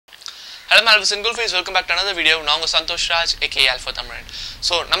Hello, my Alpha welcome back to another video. Now, I'm Santosh Raj, aka Alpha Tamizhan.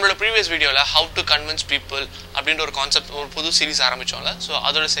 So, in our previous video, how to convince people about concept or pudu series ஆரம்பிச்சோம்ல. So,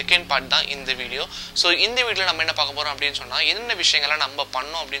 அதோட second part தான் இந்த video. So, இந்த வீடியோல நம்ம என்ன பார்க்க போறோம் அப்படினு சொன்னா என்ன விஷயங்களை நம்ம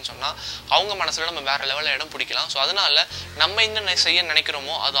பண்ணோம் அப்படினு சொன்னா அவங்க மனசுல நம்ம வேற லெவல்ல இடம் பிடிக்கலாம். So, அதனால நம்ம என்ன செய்ய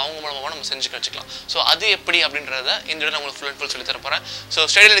நினைக்கிறோமோ அது அவங்க மூலமா நம்ம செஞ்சு வச்சுக்கலாம். So, அது எப்படி அப்படின்றத இந்த வீடியோல உங்களுக்கு full and full சொல்லி தர போறேன். So,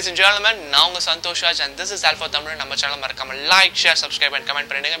 stay ladies and gentlemen, now I'm Santosh Raj and this is Alpha Tamizhan. நம்ம சேனலை மறக்காம like, share, subscribe and comment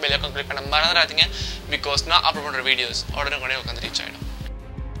பண்ணிடுங்க. bell icon click பண்ண மறந்துடாதீங்க because நான் அப்லோட் பண்ற வீடியோஸ் உடனே உட்கார்ந்து ரீச் ஆயிடும்.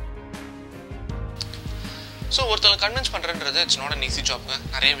 So, ஒருத்தரை கன்வின்ஸ் பண்றதுன்றது it's not an easy job.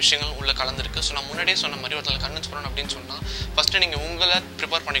 நிறைய விஷயங்கள் உள்ள கலந்துருக்கு. ஸோ நான் முன்னாடியே சொன்ன மாதிரி ஒருத்தரை கன்வின்ஸ் பண்ணணும் அப்படின்னு சொன்னால் ஃபர்ஸ்ட் நீங்கள் உங்களை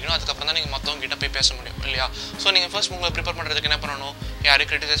ப்ரிப்பேர் பண்ணிக்கணும். அதுக்கப்புறம் தான் நீங்கள் மற்றவங்க கிட்ட போய் பேச முடியும் இல்லையா? ஸோ நீங்கள் ஃபர்ஸ்ட் உங்களை ப்ரிப்பேர் பண்ணுறதுக்கு என்ன பண்ணணும்? யாரையும்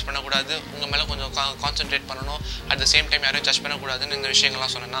கிரிட்டிசைஸ் பண்ணக்கூடாது, உங்கள் மேலே கொஞ்சம் கான்சென்ட்ரேட் பண்ணணும். அட் த சேம் டைம் யாரையும் ஜட்ஜ் பண்ணக்கூடாதுன்னு இந்த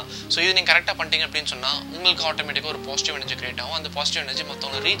விஷயங்கள்லாம் சொன்னேன்னா ஸோ இது நீங்கள் கரெக்டாக பண்ணிட்டீங்க அப்படின்னு சொன்னால் உங்களுக்கு ஆட்டோமேட்டிக்காக ஒரு பாசிட்டிவ் எனர்ஜி கிரியேட் ஆகும். அந்த பாசிட்டிவ் எனர்ஜி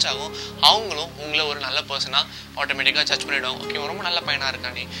மற்றவங்க ரீச் ஆகும். அவங்களும் உங்களை ஒரு நல்ல பர்சனாக ஆட்டோமேட்டிக்காக ஜட்ஜ் பண்ணிவிடுவாங்க. ஓகே, இவன் ரொம்ப நல்ல பையனாக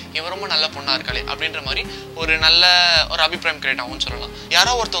இருக்கானே, இவன் ரொம்ப நல்ல பொண்ணாக இருக்காளே அப்படின்ற மாதிரி ஒரு நல்ல ஒரு அபிப்பிராயம் கிரியேட் ஆகும்னு சொல்லலாம்.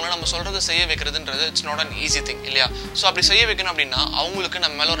 யாரோ ஒருத்தவங்க நம்ம சொல்றதை செய்ய வைக்கிறதுன்றது it's not an easy thing இல்லையா? ஸோ அப்படி செய்ய வைக்கணும் அப்படின்னா அவங்களுக்கு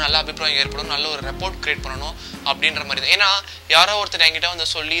நம்ம மேலே ஒரு நல்ல அபிப்பிராயம் ஏற்படும், நல்ல ஒரு ரெப்போர்ட் கிரியேட் பண்ணணும் அப்படின்ற மாதிரி தான். ஏன்னா யாரோ ஒருத்தர் என்கிட்ட வந்து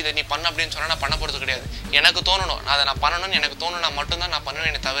சொல்லி இதை நீ பண்ண அப்படின்னு சொன்னால் நான் பண்ண போகிறது கிடையாது. எனக்கு தோணணும், அதை நான் பண்ணணும்னு எனக்கு தோணுனா மட்டும்தான் நான்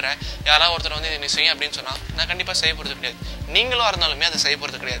பண்ணுவேன். தவிர யாராவது ஒருத்தர் வந்து இதை நீ செய்ய அப்படின்னு சொன்னால் நான் கண்டிப்பாக செய்ய போகிறது கிடையாது. நீங்களும் இருந்தாலுமே அதை செய்ய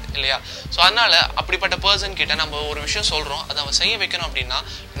போகிறது கிடையாது இல்லையா? ஸோ அதனால அப்படிப்பட்ட பர்சன் கிட்ட நம்ம ஒரு விஷயம் சொல்கிறோம், அதை அவன் செய்ய வைக்கணும் அப்படின்னா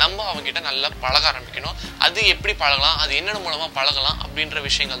நம்ம அவங்ககிட்ட நல்லா பழக ஆரம்பிக்கணும். அது எப்படி பழகலாம், அது என்னென்ன மூலமாக பழகலாம் அப்படின்ற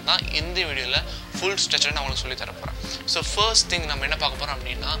விஷயங்கள் தான் இந்த வீடியோவில் ஃபுல் ஸ்ட்ரெச்சில் நான் உங்களுக்கு சொல்லி தர போகிறேன். ஸோ ஃபர்ஸ்ட் திங் நம்ம என்ன பார்க்க போகிறோம்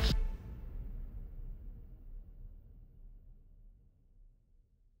அப்படின்னா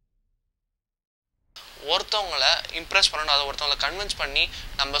ஒருத்தவங்களை இம்ப்ரெஸ் பண்ணணும், அதை ஒருத்தவங்களை கன்வின்ஸ் பண்ணி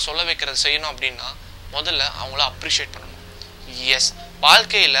நம்ம சொல்ல வைக்கிறது செய்யணும் அப்படின்னா முதல்ல அவங்கள அப்ரிஷியேட் பண்ணணும். எஸ்,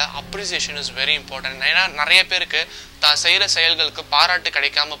 வாழ்க்கையில் அப்ரிசியேஷன் இஸ் வெரி இம்பார்ட்டன்ட். ஏன்னா நிறைய பேருக்கு தான் செய்கிற செயல்களுக்கு பாராட்டு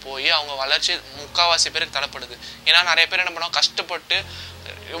கிடைக்காம போய் அவங்க வளர்ச்சி முக்கால்வாசி பேருக்கு தடைப்படுது. ஏன்னா நிறைய பேர் என்ன பண்ணுவாங்க, கஷ்டப்பட்டு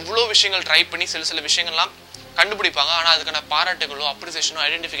எவ்வளோ விஷயங்கள் ட்ரை பண்ணி சில விஷயங்கள்லாம் கண்டுபிடிப்பாங்க. ஆனால் அதுக்கான பாராட்டுகளோ அப்ரிசியேஷனோ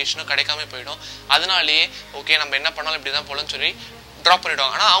ஐடென்டிஃபிகேஷனோ கிடைக்காம போயிடும். அதனாலேயே ஓகே நம்ம என்ன பண்ணாலும் இப்படி தான் போலன்னு சொல்லி ட்ராப்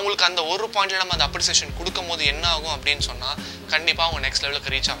பண்ணிவிடுவாங்க. ஆனால் அவங்களுக்கு அந்த ஒரு பாயிண்ட்டில் நம்ம அந்த அப்ரிசியேஷன் கொடுக்கும் போது என்ன ஆகும் அப்படின்னு சொன்னால் கண்டிப்பாக அவங்க நெக்ஸ்ட்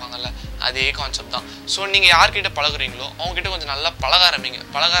லெவலுக்கு ரீச் ஆவாங்கல்ல, அதே கான்செப்ட் தான். ஸோ நீங்கள் யார்கிட்ட பழகுறீங்களோ அவங்ககிட்ட கொஞ்சம் நல்லா பழக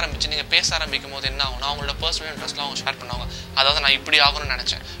ஆரம்பிச்சு நீங்கள் பேச ஆரம்பிக்கும் போது என்ன ஆகும்னா அவங்களோட பர்சனல் இன்ட்ரெஸ்ட்லாம் அவங்க ஷேர் பண்ணுவாங்க. அதாவது நான் இப்படி ஆகணும்னு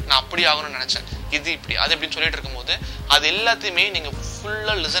நினச்சேன், நான் அப்படி ஆகணும்னு நினச்சேன், இது இப்படி அது எப்படின்னு சொல்லிட்டு இருக்கும்போது அது எல்லாத்தையுமே நீங்கள்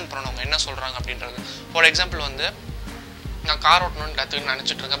ஃபுல்லாக லிசன் பண்ணணும் அவங்க என்ன சொல்கிறாங்க அப்படின்றது. ஃபார் எக்ஸாம்பிள் வந்து நான் கார் ஓட்டணும்னு கற்றுக்கிட்டு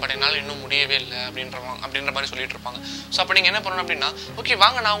நினச்சிட்டு இருக்கேன், பட் என்னால் இன்னும் முடியவே இல்லை அப்படின்ற மாதிரி சொல்லிட்டு இருப்பாங்க. ஸோ அப்போ நீங்கள் என்ன பண்ணணும் அப்படின்னா ஓகே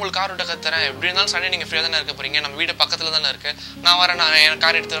வாங்க நான் உங்களுக்கு கார் ஓட்ட கற்றுறேன், எப்படி இருந்தாலும் சண்டே நீங்கள் ஃப்ரீயாக தானே இருக்க போகிறீங்க, நம்ம வீடு பக்கத்தில் தானே இருக்குது, நான் என்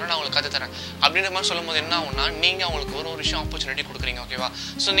கார் எடுத்து வரேன், நான் உங்களுக்கு கற்றுத்தரேன் அப்படின்ற மாதிரி சொல்லும் போது என்ன ஆகும்னா நீங்கள் அவங்களுக்கு ஒரு விஷயம் ஆப்பர்ச்சுனிட்டி கொடுக்குறீங்க. ஓகேவா?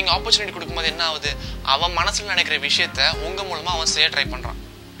 ஸோ நீங்கள் ஆப்பர்ச்சுனிட்டி கொடுக்கும்போது என்ன ஆகுது, அவன் மனசில் நினைக்கிற விஷயத்த உங்கள் மூலமாக அவன் செய்ய ட்ரை பண்ணுறான்.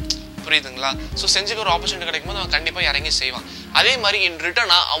 புரியுதுங்களா? ஸோ செஞ்சுக்க ஒரு ஆப்பர்ச்சுனிட்டி கிடைக்கும் போது அவன் கண்டிப்பாக இறங்கி செய்வான். அதே மாதிரி இன்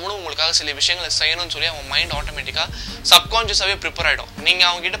ரிட்டர்னாக அவனும் உங்களுக்காக சில விஷயங்களை செய்யணும்னு சொல்லி அவன் மைண்ட் ஆட்டோமேட்டிக்காக சப்கான்ஷியஸாகவே ப்ரிப்பேர் ஆகிடும். நீங்கள்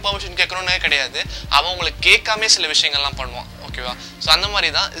அவங்ககிட்ட பெர்மிஷன் கேட்கணுன்னே கிடையாது, அவன் உங்களுக்கு கேட்காமே சில விஷயங்கள்லாம் பண்ணுவான். ஓகேவா? ஸோ அந்த மாதிரி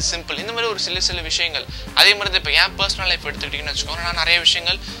தான் இது சிம்பிள். இந்த மாதிரி ஒரு சில விஷயங்கள் அதே மாதிரி தான் இப்போ என் பர்சனல் லைஃப் எடுத்துக்கிட்டிங்கன்னு வச்சுக்கோங்க. நான் நிறைய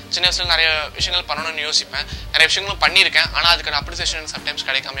விஷயங்கள் சின்ன வயசில் நிறைய விஷயங்கள் பண்ணணும்னு யோசிப்பேன், நிறைய விஷயங்களும் பண்ணியிருக்கேன். ஆனால் அதுக்கான அப்ரிசியேஷன் சம்டைம்ஸ்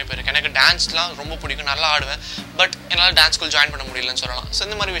கிடைக்காம போயிருக்கு. எனக்கு டான்ஸ்லாம் ரொம்ப பிடிக்கும், நல்லா ஆடுவேன், பட் என்னால் டான்ஸ் ஸ்கூல் ஜாயின் பண்ண முடியலன்னு சொல்லலாம். ஸோ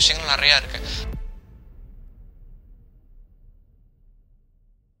இந்த மாதிரி விஷயங்கள் நிறையா இருக்குது.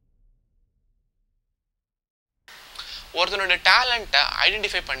 ஒருத்தனோட டேலண்ட்டை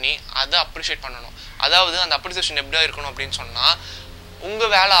ஐடென்டிஃபை பண்ணி அதை அப்ரிஷியேட் பண்ணணும். அதாவது அந்த அப்ரிசியேஷன் எப்படியா இருக்கணும் அப்படின்னு சொன்னால்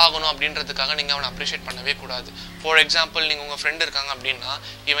உங்கள் வேலை ஆகணும் அப்படின்றதுக்காக நீங்கள் அவனை அப்ரிஷியேட் பண்ணவே கூடாது. ஃபார் எக்ஸாம்பிள் நீங்கள் உங்கள் ஃப்ரெண்டு இருக்காங்க அப்படின்னா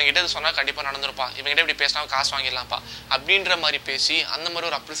இவங்ககிட்ட இது சொன்னால் கண்டிப்பாக நடந்துருப்பா, இவங்ககிட்ட இப்படி பேசினா காசு வாங்கிடலாம்ப்பா அப்படின்ற மாதிரி பேசி அந்த மாதிரி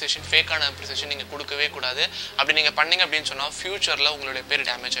ஒரு அப்ரிசியேஷன் ஃபேக்கான அப்ரிசியேஷன் நீங்கள் கொடுக்கவே கூடாது. அப்படி நீங்கள் பண்ணீங்க அப்படின்னு சொன்னால் ஃபியூச்சரில் உங்களுடைய பேர்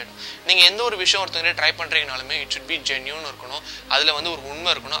டேமேஜ் ஆகிடும். நீங்கள் எந்த ஒரு விஷயம் ஒருத்தவங்க try பண்ணுறீங்கனாலுமே it should be genuine இருக்கணும், அதில் வந்து ஒரு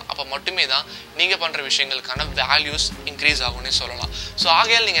உண்மை இருக்கணும். அப்போ மட்டுமே தான் நீங்கள் பண்ணுற விஷயங்களுக்கான வேல்யூஸ் இன்க்ரீஸ் ஆகும்னே சொல்லலாம். ஸோ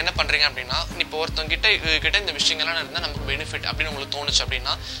ஆகையால் நீங்கள் என்ன பண்ணுறீங்க அப்படின்னா இப்போ ஒருத்தவங்க கிட்ட இந்த விஷயங்கள்லாம் இருந்தால் நமக்கு பெனிஃபிட் அப்படின்னு உங்களுக்கு தோணுச்சு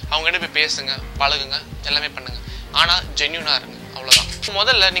அப்படின்னா அவங்ககிட்ட போய் பேசுங்க, பழகுங்க, எல்லாமே பண்ணுங்க. ஆனால் ஜென்யூனாக இருங்க, அவ்வளோதான்.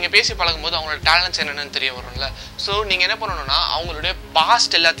 முதல்ல நீங்கள் பேசி பழகும்போது அவங்களோட டேலண்ட்ஸ் என்னென்னு தெரிய வரும்ல. ஸோ நீங்கள் என்ன பண்ணணும்னா அவங்களுடைய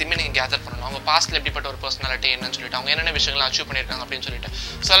பாஸ்ட் எல்லாத்தையுமே நீங்கள் கேதர் பண்ணணும். அவங்க பாஸ்ட்டில் எப்படிப்பட்ட ஒரு பர்சனாலிட்டி என்னன்னு சொல்லிட்டு அவங்க என்னென்ன விஷயங்களை அச்சீவ் பண்ணியிருக்காங்க அப்படின்னு சொல்லிட்டு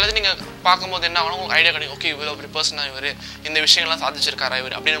ஸோ அல்லது நீங்கள் பார்க்கும்போது என்ன ஆகணும், உங்களுக்கு ஐடியா கிடைக்கும். ஓகே இவ்வளோ ஒரு பர்சனாக இவர் இந்த விஷயங்கள்லாம் சாதிச்சிருக்காரா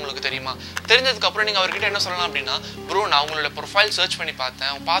இவர் அப்படின்னு உங்களுக்கு தெரியுமா? தெரிஞ்சதுக்கப்புறம் நீங்கள் அவர்கிட்ட என்ன சொல்லலாம் அப்படின்னா ப்ரோ நான் உங்களோட ப்ரொஃபைல் சர்ச் பண்ணி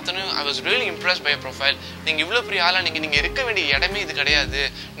பார்த்தோன்னே I was really impressed by profile. நீங்கள் இவ்வளோ பெரிய ஆளாக நீங்கள் இருக்க வேண்டிய இடமே இது கிடையாது,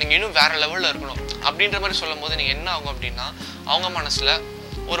 நீங்கள் இன்னும் வேறு லெவலில் இருக்கணும் அப்படின்ற மாதிரி சொல்லும் போது நீங்கள் என்ன ஆகும் அப்படின்னா அவங்க மனசில்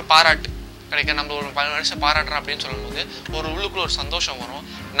ஒரு பாராட்டு கிடைக்க, நம்ம ஒரு மனுஷன் பாராட்டுறோம் அப்படின்னு சொல்லும்போது ஒரு உள்ளுக்குள்ள ஒரு சந்தோஷம் வரும்.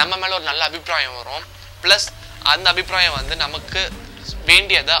 நம்ம மேலே ஒரு நல்ல அபிப்பிராயம் வரும். ப்ளஸ் அந்த அபிப்பிராயம் வந்து நமக்கு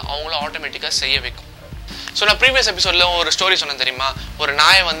வேண்டியதை அவங்கள ஆட்டோமேட்டிக்காக செய்ய வைக்கும். ஸோ நான் ப்ரீவியஸ் எபிசோடில் ஒரு ஸ்டோரி சொன்னேன் தெரியுமா, ஒரு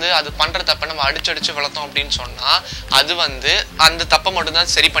நாயை வந்து அது பண்ணுற தப்பை நம்ம அடிச்சு வளர்த்தோம் அப்படின்னு சொன்னால் அது வந்து அந்த தப்பை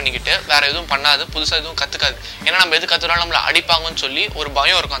மட்டும்தான் சரி பண்ணிக்கிட்டு வேறு எதுவும் பண்ணாது, புதுசாக எதுவும் கற்றுக்காது. ஏன்னா நம்ம எது கற்றுனாலும் நம்மளை அடிப்பாங்கன்னு சொல்லி ஒரு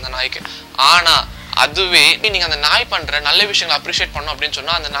பயம் இருக்கும் அந்த நாய்க்கு. ஆனால் அதுவே நீங்கள் அந்த நாய் பண்ணுற நல்ல விஷயங்களை அப்ரிஷியேட் பண்ணோம் அப்படின்னு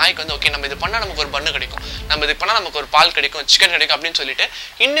சொன்னால் அந்த நாய்க்கு வந்து ஓகே நம்ம இது பண்ணால் நமக்கு ஒரு பன்னு கிடைக்கும், நம்ம இது பண்ணால் நமக்கு ஒரு பால் கிடைக்கும், சிக்கன் கிடைக்கும் அப்படின்னு சொல்லிட்டு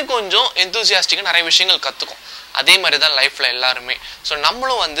இன்னும் கொஞ்சம் எந்தூசியாஸ்டிக்காக நிறைய விஷயங்கள் கற்றுக்கும். அதே மாதிரி தான் லைஃப்பில் எல்லாருமே. ஸோ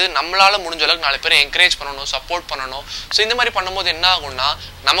நம்மளும் வந்து நம்மளால் முடிஞ்ச அளவுக்கு 4 பேரை என்கரேஜ் பண்ணணும், சப்போர்ட் பண்ணணும். ஸோ இந்த மாதிரி பண்ணும்போது என்ன ஆகும்னா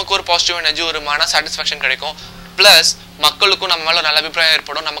நமக்கு ஒரு பாசிட்டிவ் எனர்ஜி, ஒரு மன சாட்டிஸ்ஃபேக்ஷன் கிடைக்கும். ப்ளஸ் மக்களுக்கும் நம்ம மேலே நல்ல அபிப்பிராயம்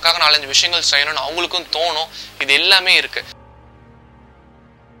ஏற்படும், நமக்காக 4-5 விஷயங்கள் செய்யணும்னு அவங்களுக்கும் தோணும். இது எல்லாமே இருக்குது.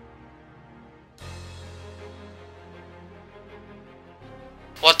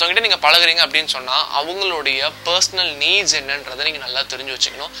 ஒருத்தவங்கிட்ட நீங்கள் பழகுறீங்க அப்படின்னு சொன்னால் அவங்களுடைய பர்சனல் நீட்ஸ் என்னன்றதை நீங்கள் நல்லா தெரிஞ்சு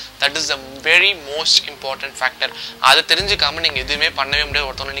வச்சுக்கணும். That is the very most important factor. அதை தெரிஞ்சுக்காமல் நீங்கள் எதுவுமே பண்ணவே முடியாது.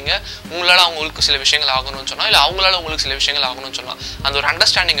 ஒருத்தவங்க நீங்கள் உங்களால் அவங்களுக்கு சில விஷயங்கள் ஆகணும்னு சொன்னால் இல்லை அவங்களால உங்களுக்கு சில விஷயங்கள் ஆகணும்னு சொன்னால் அந்த ஒரு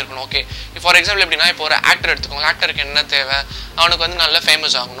அண்டர்ஸ்டாண்டிங் இருக்கணும். ஓகே, ஃபார் எக்ஸாம்பிள் எப்படின்னா இப்போ ஒரு ஆக்டர் எடுத்துக்கோங்க. ஆக்டருக்கு என்ன தேவை, அவனுக்கு வந்து நல்லா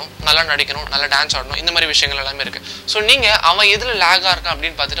ஃபேமஸ் ஆகணும், நல்லா நடிக்கணும், நல்லா டான்ஸ் ஆடணும், இந்த மாதிரி விஷயங்கள் எல்லாமே இருக்குது. ஸோ நீங்கள் அவன் எதில் லேகாக இருக்கான்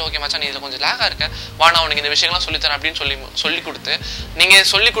அப்படின்னு பார்த்துட்டு ஓகே மச்சான் நீ இதில் கொஞ்சம் லேகாக இருக்க, வானா அவனுக்கு இந்த விஷயங்கள்லாம் சொல்லித்தரேன் அப்படின்னு சொல்லி கொடுத்து நீங்கள்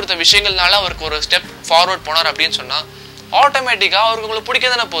சொல்லி கொடுத்த விஷயங்கள்னால அவருக்கு ஒரு ஸ்டெப் ஃபார்வர்ட் போனார் அப்படின்னு சொன்னால் ஆட்டோமேட்டிக்காக அவருக்கு உங்களுக்கு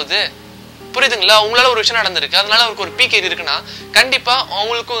பிடிக்க தானே போகுது. புரியுதுங்களா? உங்களால ஒரு விஷயம் நடந்திருக்கு, அதனால அவருக்கு ஒரு பீக் இருக்குன்னா கண்டிப்பா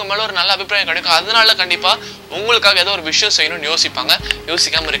அவங்களுக்கும் உங்க மேல ஒரு நல்ல அபிப்பிராயம் கிடைக்கும். அதனால கண்டிப்பா உங்களுக்காக ஏதோ ஒரு விஷயம் செய்யணும்னு யோசிப்பாங்க,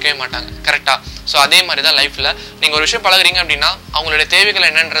 யோசிக்காம இருக்கவே மாட்டாங்க. கரெக்டா? ஸோ அதே மாதிரி தான் லைஃப்ல நீங்க ஒரு விஷயம் பழகுறீங்க அப்படின்னா அவங்களுடைய தேவைகள்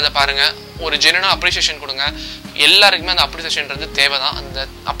என்னன்றதை பாருங்க, ஒரு ஜெனுவனா அப்ரிசியேஷன் கொடுங்க. எல்லாருக்குமே அந்த அப்ரிசியேஷன்றது தேவைதான். அந்த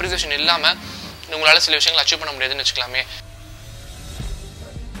அப்ரிசியேஷன் இல்லாம உங்களால சில விஷயங்களை அச்சீவ் பண்ண முடியாதுன்னு வச்சுக்கலாமே.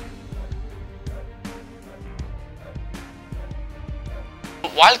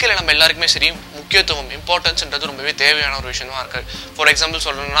 வாழ்க்கையில் நம்ம எல்லாருக்குமே சரி முக்கியத்துவம், இம்பார்ட்டன்ஸ்ன்றது ரொம்பவே தேவையான ஒரு விஷயமா இருக்கு. ஃபார் எக்ஸாம்பிள்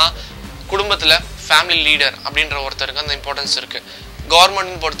சொல்லணும்னா குடும்பத்தில் ஃபேமிலி லீடர் அப்படின்ற ஒருத்தருக்கு அந்த இம்பார்ட்டன்ஸ் இருக்குது.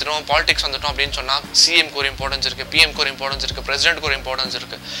 கவர்மெண்ட்னு பொறுத்துட்டோம், பாலிடிக்ஸ் வந்துட்டோம் அப்படின்னு சொன்னால் சிஎம்க்கு ஒரு இம்பார்ட்டன்ஸ் இருக்குது, பிஎம்க்கு ஒரு இம்பார்ட்டன்ஸ் இருக்குது, பிரசிடென்ட்க்கு ஒரு இம்பார்ட்டன்ஸ்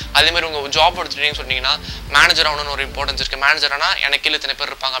இருக்குது. அதேமாதிரி உங்கள் ஜாப் எடுத்துட்டீங்கன்னு சொன்னீங்கன்னா மேனேஜர் ஆகணும்னு ஒரு இம்பார்ட்டன்ஸ் இருக்குது. மேனேஜர்னா எனக்கு கீழே இத்தனை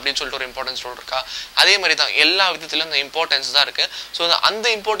பேர் இருப்பாங்க அப்படின்னு சொல்லிட்டு ஒரு இம்பார்ட்டன்ஸ் ரோல் இருக்கா. அதே மாதிரி தான் எல்லா விதத்திலும் அந்த இம்பார்ட்டன்ஸ் தான் இருக்குது. ஸோ அந்த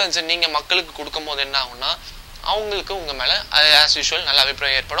இம்பார்ட்டன்ஸை நீங்கள் மக்களுக்கு கொடுக்கும் போது என்ன ஆகும்னா அவங்களுக்கு உங்கள் மேலே ஆஸ் யூஷுவல் நல்ல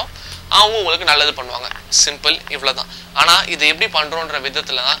அபிப்பிராயம் ஏற்படும், அவங்க உங்களுக்கு நல்லது பண்ணுவாங்க. சிம்பிள், இவ்வளோதான். ஆனால் இது எப்படி பண்ணுறோன்ற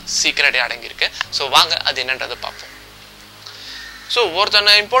விதத்தில் தான் சீக்கிரட்டே அடங்கியிருக்கு. ஸோ வாங்க அது என்னன்றதை பார்ப்போம். ஸோ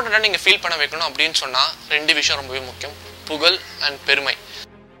ஒருத்தனை இம்பார்ட்டண்ட்டாக நீங்கள் ஃபீல் பண்ண வைக்கணும் அப்படின்னு சொன்னால் 2 விஷயம் ரொம்பவே முக்கியம், புகழ் அண்ட் பெருமை.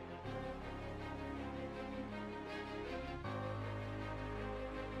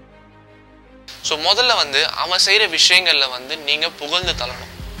 ஸோ முதல்ல வந்து அவன் செய்கிற விஷயங்களில் வந்து நீங்கள் புகழ்ந்து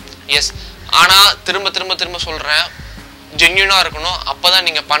தள்ளணும். எஸ், ஆனால் திரும்ப சொல்கிறேன், ஜென்யூனாக இருக்கணும். அப்போ தான்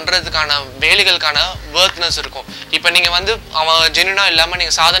நீங்கள் பண்ணுறதுக்கான வேலைகளுக்கான ஒர்த்னஸ் இருக்கும். இப்போ நீங்கள் வந்து அவன் ஜென்யூனாக இல்லாமல்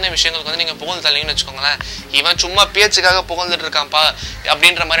நீங்கள் சாதாரண விஷயங்களுக்கு வந்து நீங்கள் புகழ்ந்து தள்ளீங்கன்னு வச்சுக்கோங்களேன், இவன் சும்மா பேச்சுக்காக புகழ்ந்துட்டு இருக்கான்ப்பா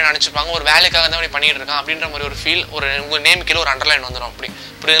அப்படின்ற மாதிரி நினச்சிப்பாங்க. ஒரு வேலைக்காக தான் அப்படி பண்ணிட்டு இருக்கான் அப்படின்ற மாதிரி ஒரு ஃபீல், ஒரு உங்கள் நேம் கீழே ஒரு அண்டர்லைன் வந்துடும். அப்படி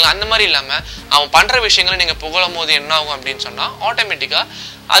புரியுதுங்களா? அந்த மாதிரி இல்லாமல் அவன் பண்ணுற விஷயங்களை நீங்கள் புகழும் போது என்ன ஆகும் அப்படின்னு சொன்னால் ஆட்டோமேட்டிக்காக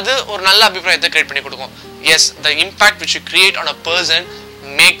அது ஒரு நல்ல அபிப்பிராயத்தை கிரியேட் பண்ணி கொடுக்கும். S, the impact which you create on a person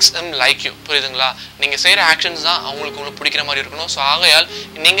maths them like you. புரியுதுங்களா? நீங்கள் செய்கிற ஆக்ஷன்ஸ் தான் உங்களுக்கு பிடிக்கிற மாதிரி இருக்கணும். ஸோ ஆகையால்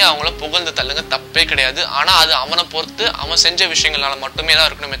நீங்கள் அவங்கள புகழ்ந்து தள்ளுங்க, தப்பே கிடையாது. ஆனால் அது அவனை பொறுத்து அவன் செஞ்ச விஷயங்களால மட்டுமே தான்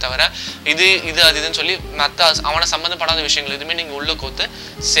இருக்கணுமே தவிர இதுன்னு சொல்லி மற்ற அவனை சம்மந்தப்படாத விஷயங்கள் எதுவுமே நீங்கள் உள்ள கோத்து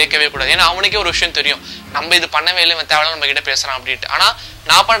சேர்க்கவே கூடாது. ஏன்னா அவனுக்கே ஒரு விஷயம் தெரியும், நம்ம இது பண்ணவே இல்லை, தேவையில்ல நம்ம கிட்ட பேசுகிறான் அப்படின்ட்டு. ஆனால்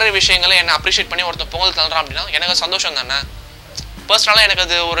நான் பண்ணுற விஷயங்களை என்னை அப்ரிஷியேட் பண்ணி ஒருத்தன் புகழ் தள்ளுறான் அப்படின்னா எனக்கு சந்தோஷம் தானே, பர்சனலாக எனக்கு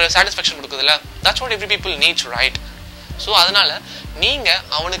அது ஒரு satisfaction கொடுக்குதுல்ல. That's what every people needs, right? So அதனால நீங்கள்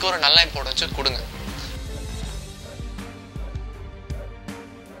அவனுக்கு ஒரு நல்ல இம்பார்ட்டன்ஸை கொடுங்க.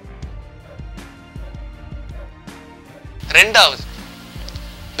 ரெண்டாவது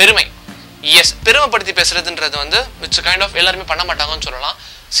பெருமை. எஸ், பெருமைப்படுத்தி பேசுறதுன்றது வந்து இட்ஸ் கைண்ட் ஆஃப் எல்லாருமே பண்ண மாட்டாங்கன்னு சொல்லலாம்.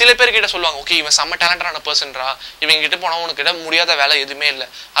 சில பேர் கிட்ட சொல்லுவாங்க, ஓகே இவன் செம்ம டேலண்டான பர்சன்ரா, இவங்க கிட்ட போனால் உனக்கிட்ட முடியாத வேலை எதுவுமே இல்லை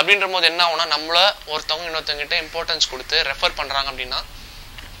அப்படின்ற போது என்ன ஆகும்னா நம்மள ஒருத்தவங்க இன்னொருத்தவங்கிட்ட இம்பார்ட்டன்ஸ் கொடுத்து ரெஃபர் பண்ணுறாங்க அப்படின்னா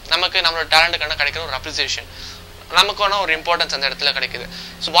நமக்கு நம்மளோட டேலண்ட்டுக்கான கிடைக்கிற ஒரு அப்ரிசியேஷன், நமக்கான ஒரு இம்பார்ட்டன்ஸ் அந்த இடத்துல கிடைக்குது.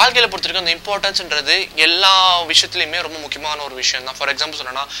 ஸோ வாழ்க்கையில் பொறுத்த வரைக்கும் அந்த இம்பார்ட்டன்ஸ்ன்றது எல்லா விஷயத்துலையுமே ரொம்ப முக்கியமான ஒரு விஷயம் தான். ஃபார் எக்ஸாம்பிள்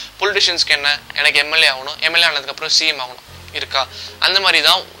சொன்னா பொலிட்டிஷியன்ஸ்க்கு என்ன, எனக்கு எம்எல்ஏ ஆகணும், எம்எல்ஏ ஆனதுக்கப்புறம் சிஎம் ஆகணும். இருக்கா? அந்த மாதிரி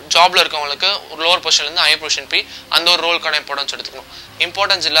தான் ஜாப்ல இருக்கவங்களுக்கு ஒரு லோவர் பொசிஷன்லேருந்து ஹையர் பொசிஷன் போய் அந்த ஒரு ரோலுக்கான இம்பார்ட்டன்ஸ் எடுத்துக்கணும்.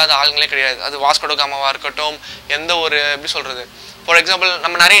 இம்பார்ட்டன்ஸ் இல்லாத ஆளுங்களே கிடையாது. அது வாஸ்கோ ட காமாவாக இருக்கட்டும், எந்த ஒரு எப்படி சொல்கிறது, ஃபார் எக்ஸாம்பிள்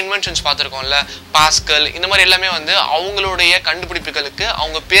நம்ம நிறைய இன்வென்ஷன்ஸ் பார்த்துருக்கோம்ல, பாஸ்கல், இந்த மாதிரி எல்லாமே வந்து அவங்களுடைய கண்டுபிடிப்புகளுக்கு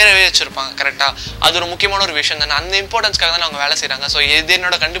அவங்க பேரவே வச்சுருப்பாங்க. கரெக்டாக, அது ஒரு முக்கியமான ஒரு விஷயம் தானே. அந்த இம்பார்ட்டன்ஸ்க்காக தான் அவங்க வேலை செய்கிறாங்க. ஸோ இது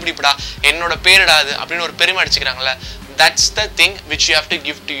என்னோட கண்டுபிடிப்புடா, என்னோட பேரிடா அது அப்படின்னு ஒரு பெருமை அடிச்சுக்கிறாங்களே, that's the thing which you have to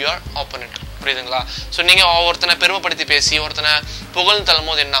give to your opponent. புரியுதுங்களா? ஸோ நீங்கள் ஒருத்தனை பெருமைப்படுத்தி பேசி ஒருத்தனை புகழ்ந்து தள்ளும்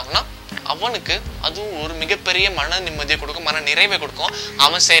போது என்ன ஆகுனா, அவனுக்கு அதுவும் ஒரு மிகப்பெரிய மன நிம்மதியை கொடுக்கும், மன நிறைவை கொடுக்கும்,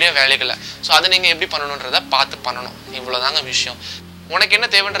 அவன் செய்கிற வேலைகளை. ஸோ அதை நீங்கள் எப்படி பண்ணணுன்றதை பார்த்து பண்ணணும். இவ்வளோதாங்க விஷயம். உனக்கு என்ன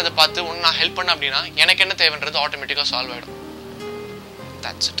தேவைன்றதை பார்த்து ஒன்று நான் ஹெல்ப் பண்ண அப்படின்னா எனக்கு என்ன தேவைன்றது ஆட்டோமேட்டிக்காக சால்வ் ஆகிடும்.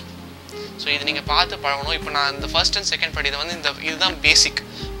 That's it. ஸோ இது நீங்கள் பார்த்து பழகணும். இப்போ நான் இந்த ஃபர்ஸ்ட் அண்ட் செகண்ட் படி இதை வந்து இதுதான் பேசிக்,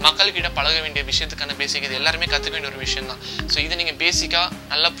 மக்கள்கிட்ட பழக வேண்டிய விஷயத்துக்கான பேசிக். இது எல்லாருமே கற்றுக்க வேண்டிய ஒரு விஷயம் தான். ஸோ இதை நீங்கள் பேசிக்காக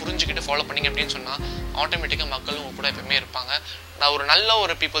நல்லா புரிஞ்சுக்கிட்டு ஃபாலோ பண்ணிங்க அப்படின்னு சொன்னால் ஆட்டோமேட்டிக்காக மக்களும் உங்க கூட எப்பவுமே இருப்பாங்க. நான் ஒரு நல்ல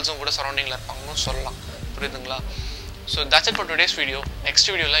ஒரு பீப்புள்ஸும் கூட சரௌண்டிங்கில் இருப்பாங்கன்னு சொல்லலாம். புரியுதுங்களா? So that's it for today's video.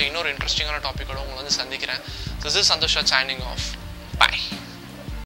 Next வீடியோவில் இன்னொரு இன்ட்ரெஸ்டிங்கான டாப்பிக்கோட உங்களை வந்து சந்திக்கிறேன். This is Santosha signing off. Bye.